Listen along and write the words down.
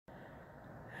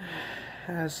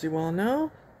as you all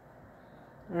know.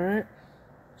 Alright.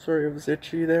 Sorry it was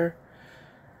itchy there.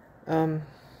 Um,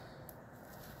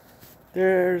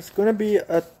 there's gonna be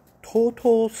a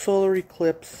total solar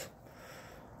eclipse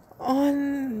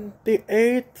on the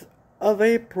 8th of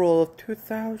April of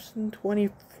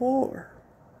 2024.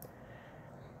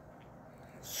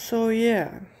 So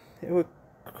yeah, the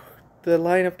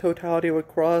line of totality would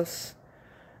cross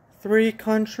 3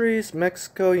 countries: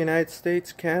 Mexico, United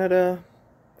States, Canada.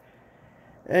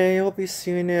 And you'll be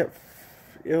seeing it.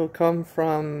 It'll come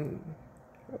from,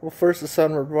 well, first the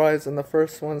sun would rise, and the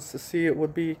first ones to see it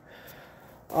would be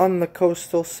on the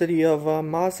coastal city of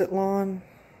Mazatlan,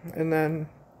 and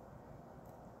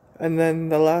then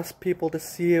the last people to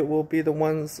see it will be the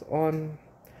ones on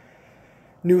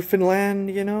Newfoundland,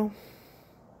 you know.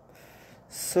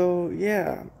 So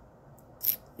yeah,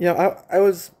 I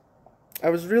was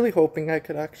really hoping I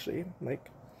could actually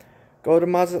go to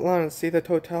Mazatlan and see the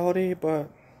totality,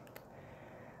 but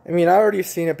I mean, I already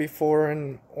seen it before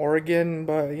in Oregon,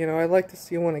 but I'd like to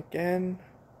see one again.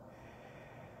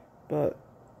 But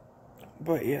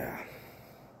yeah,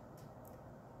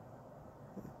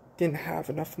 didn't have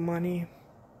enough money.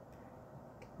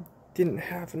 Didn't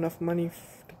have enough money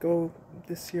to go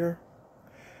this year.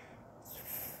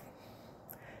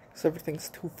 'Cause everything's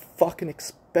too fucking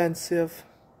expensive.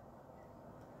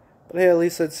 But hey, at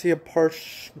least I'd see a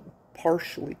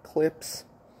partial eclipse.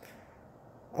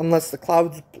 Unless the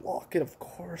clouds block it, of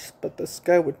course. But the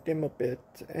sky would dim a bit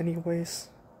anyways.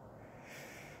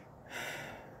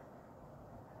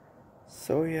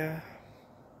 So yeah.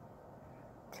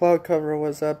 Cloud cover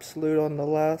was absolute on the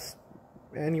last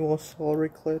annual solar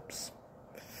eclipse.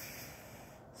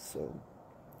 So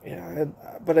yeah,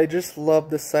 but I just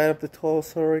love the sight of the total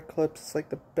solar eclipse. It's like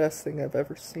the best thing I've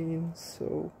ever seen.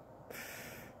 So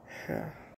yeah.